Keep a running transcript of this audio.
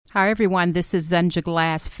Hi, everyone. This is Zenja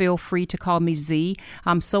Glass. Feel free to call me Z.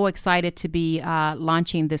 I'm so excited to be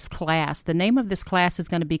launching this class. The name of this class is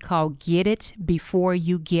going to be called Get It Before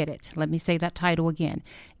You Get It. Let me say that title again.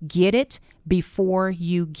 Get It Before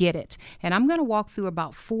You Get It. And I'm going to walk through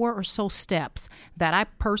about 4 or so steps that I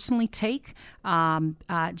personally take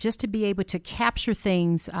just to be able to capture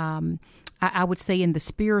things I would say in the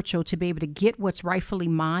spiritual, to be able to get what's rightfully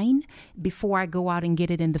mine before I go out and get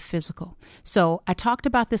it in the physical. So I talked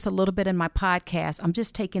about this a little bit in my podcast. I'm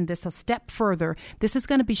just taking this a step further. This is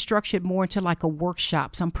going to be structured more into like a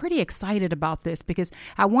workshop. So I'm pretty excited about this because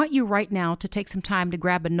I want you right now to take some time to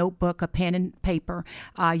grab a notebook, a pen and paper.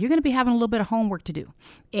 You're going to be having a little bit of homework to do.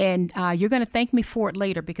 And you're going to thank me for it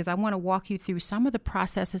later because I want to walk you through some of the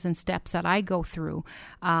processes and steps that I go through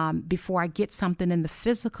before I get something in the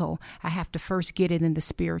physical. I have to first get it in the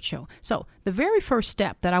spiritual. So the very first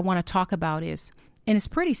step that I want to talk about is, and it's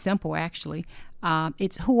pretty simple actually,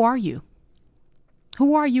 it's who are you?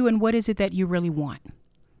 Who are you and what is it that you really want?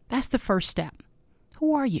 That's the first step.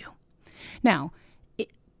 Who are you? Now,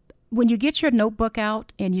 when you get your notebook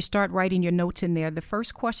out and you start writing your notes in there, the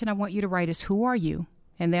first question I want you to write is who are you?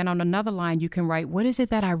 And then on another line, you can write, what is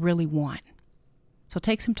it that I really want? So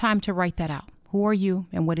take some time to write that out. Who are you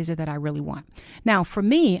and what is it that I really want? Now, for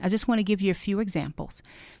me, I just want to give you a few examples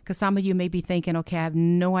because some of you may be thinking, okay, I have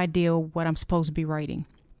no idea what I'm supposed to be writing.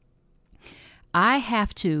 I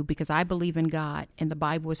have to, because I believe in God and the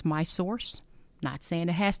Bible is my source. Not saying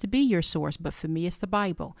it has to be your source, but for me, it's the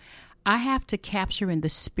Bible. I have to capture in the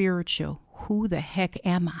spiritual, who the heck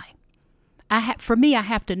am I? For me, I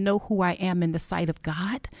have to know who I am in the sight of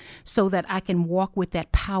God so that I can walk with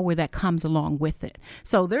that power that comes along with it.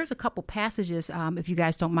 So there's a couple passages, if you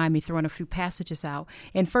guys don't mind me throwing a few passages out.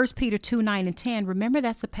 In 1 Peter 2, 9 and 10, remember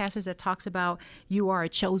that's the passage that talks about you are a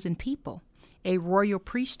chosen people, a royal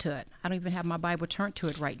priesthood. I don't even have my Bible turned to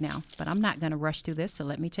it right now, but I'm not going to rush through this, so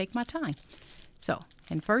let me take my time. So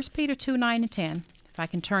in 1 Peter 2, 9 and 10, if I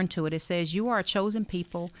can turn to it, it says, you are a chosen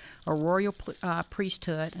people, a royal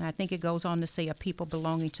priesthood. And I think it goes on to say a people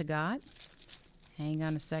belonging to God. Hang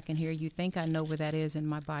on a second here. You think I know where that is in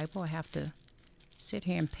my Bible. I have to sit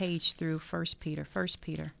here and page through 1 Peter. 1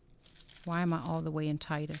 Peter. Why am I all the way in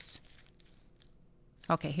Titus?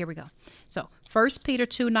 Okay, here we go. So 1 Peter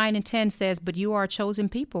 2, 9 and 10 says, but you are a chosen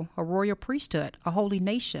people, a royal priesthood, a holy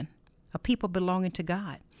nation, a people belonging to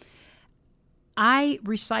God. I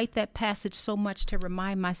recite that passage so much to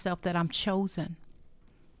remind myself that I'm chosen,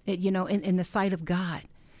 in the sight of God.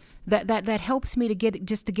 That helps me to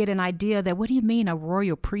get an idea that, what do you mean a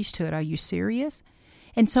royal priesthood? Are you serious?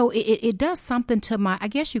 And so it does something to my, I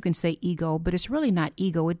guess you can say ego, but it's really not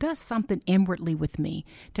ego. It does something inwardly with me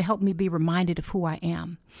to help me be reminded of who I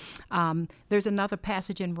am. There's another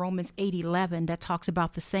passage in Romans 8:11 that talks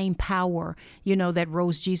about the same power, that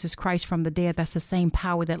rose Jesus Christ from the dead. That's the same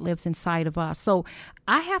power that lives inside of us. So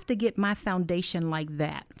I have to get my foundation like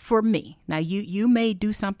that for me. Now, you may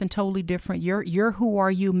do something totally different. Your who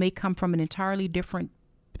are you may come from an entirely different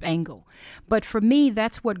angle. But for me,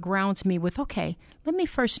 that's what grounds me with, okay, let me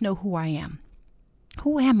first know who I am.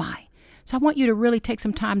 Who am I? So I want you to really take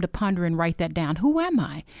some time to ponder and write that down. Who am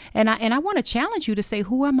I? And I want to challenge you to say,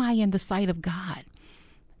 who am I in the sight of God?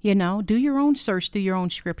 Do your own search through your own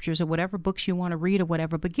scriptures or whatever books you want to read or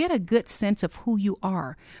whatever, but get a good sense of who you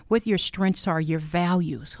are, what your strengths are, your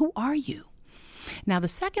values. Who are you? Now, the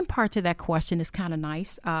second part to that question is kind of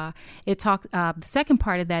nice. The second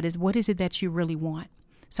part of that is, what is it that you really want?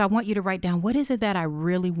 So I want you to write down, what is it that I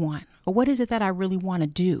really want? Or what is it that I really want to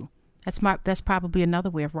do? That's probably another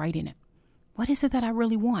way of writing it. What is it that I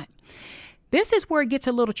really want? This is where it gets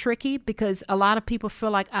a little tricky because a lot of people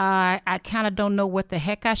feel like I kind of don't know what the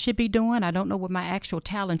heck I should be doing. I don't know what my actual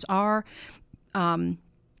talents are. And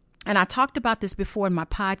I talked about this before in my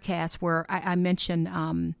podcast where I mentioned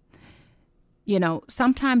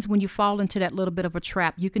sometimes when you fall into that little bit of a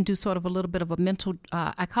trap, you can do sort of a little bit of a mental,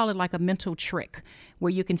 I call it like a mental trick,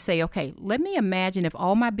 where you can say, okay, let me imagine if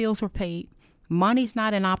all my bills were paid, money's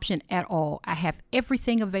not an option at all. I have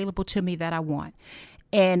everything available to me that I want,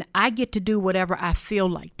 and I get to do whatever I feel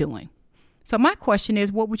like doing. So my question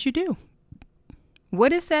is, what would you do?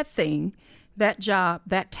 What is that thing, that job,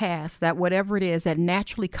 that task, that whatever it is that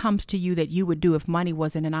naturally comes to you that you would do if money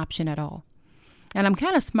wasn't an option at all? And I'm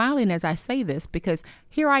kind of smiling as I say this because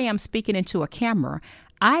here I am speaking into a camera.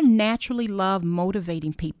 I naturally love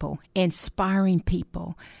motivating people, inspiring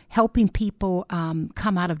people, helping people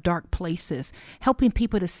come out of dark places, helping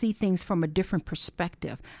people to see things from a different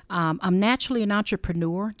perspective. I'm naturally an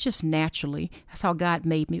entrepreneur, just naturally. That's how God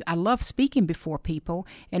made me. I love speaking before people,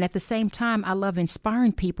 and at the same time, I love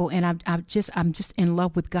inspiring people, and I'm just in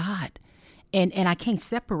love with God. And I can't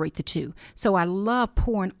separate the two. So I love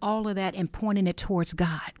pouring all of that and pointing it towards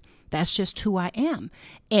God. That's just who I am.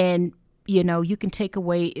 And, you can take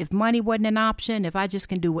away if money wasn't an option, if I just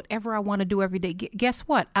can do whatever I want to do every day, guess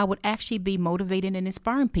what? I would actually be motivating and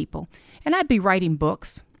inspiring people. And I'd be writing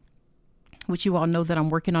books, which you all know that I'm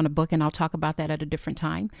working on a book, and I'll talk about that at a different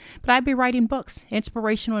time. But I'd be writing books,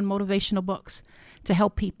 inspirational and motivational books to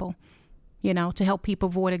help people. To help people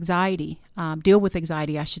avoid anxiety, deal with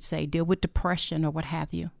anxiety, I should say, deal with depression or what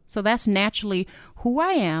have you. So that's naturally who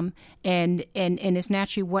I am. And it's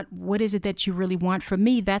naturally what is it that you really want? For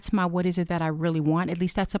me, that's my what is it that I really want? At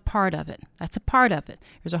least that's a part of it. That's a part of it.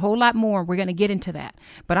 There's a whole lot more. We're going to get into that.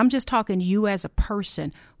 But I'm just talking to you as a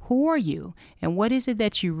person. Who are you? And what is it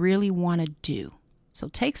that you really want to do? So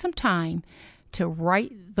take some time to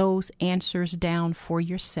write those answers down for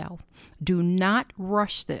yourself. Do not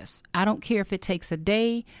rush this. I don't care if it takes a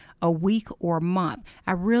day, a week, or a month.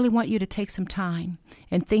 I really want you to take some time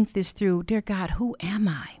and think this through. Dear God, who am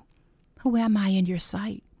I? Who am I in your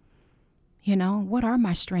sight? What are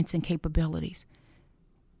my strengths and capabilities?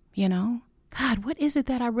 God, what is it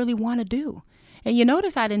that I really want to do? And you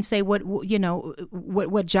notice I didn't say what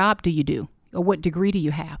job do you do or what degree do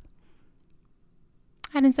you have?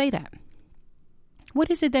 I didn't say that. What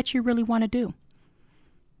is it that you really want to do?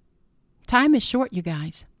 Time is short, you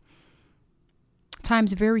guys.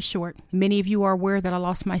 Time's very short. Many of you are aware that I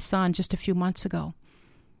lost my son just a few months ago.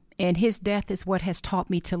 And his death is what has taught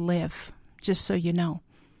me to live, just so you know.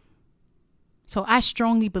 So I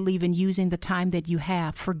strongly believe in using the time that you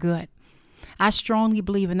have for good. I strongly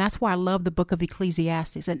believe, and that's why I love the book of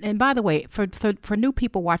Ecclesiastes. And by the way, for new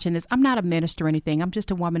people watching this, I'm not a minister or anything. I'm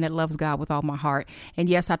just a woman that loves God with all my heart. And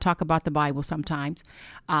yes, I talk about the Bible sometimes.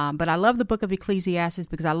 But I love the book of Ecclesiastes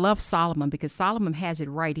because I love Solomon, because Solomon has it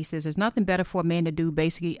right. He says there's nothing better for a man to do.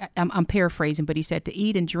 Basically, I'm paraphrasing, but he said to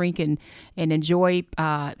eat and drink and enjoy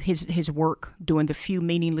his work during the few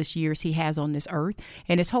meaningless years he has on this earth.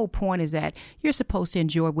 And his whole point is that you're supposed to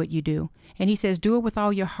enjoy what you do. And he says, do it with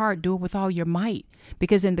all your heart, do it with all your might,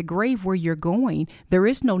 because in the grave where you're going, there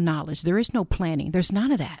is no knowledge, there is no planning, there's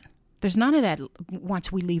none of that. There's none of that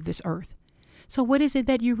once we leave this earth. So what is it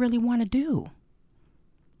that you really want to do?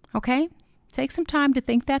 Okay? Take some time to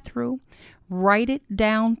think that through. Write it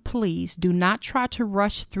down, please. Do not try to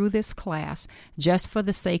rush through this class just for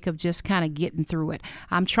the sake of just kind of getting through it.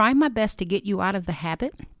 I'm trying my best to get you out of the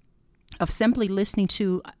habit of simply listening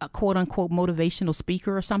to a quote-unquote motivational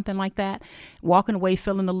speaker or something like that, walking away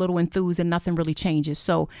feeling a little enthused and nothing really changes.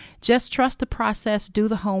 So just trust the process, do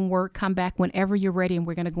the homework, come back whenever you're ready, and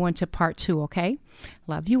we're going to go into part 2, okay?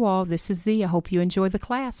 Love you all. This is Z. I hope you enjoy the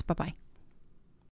class. Bye-bye.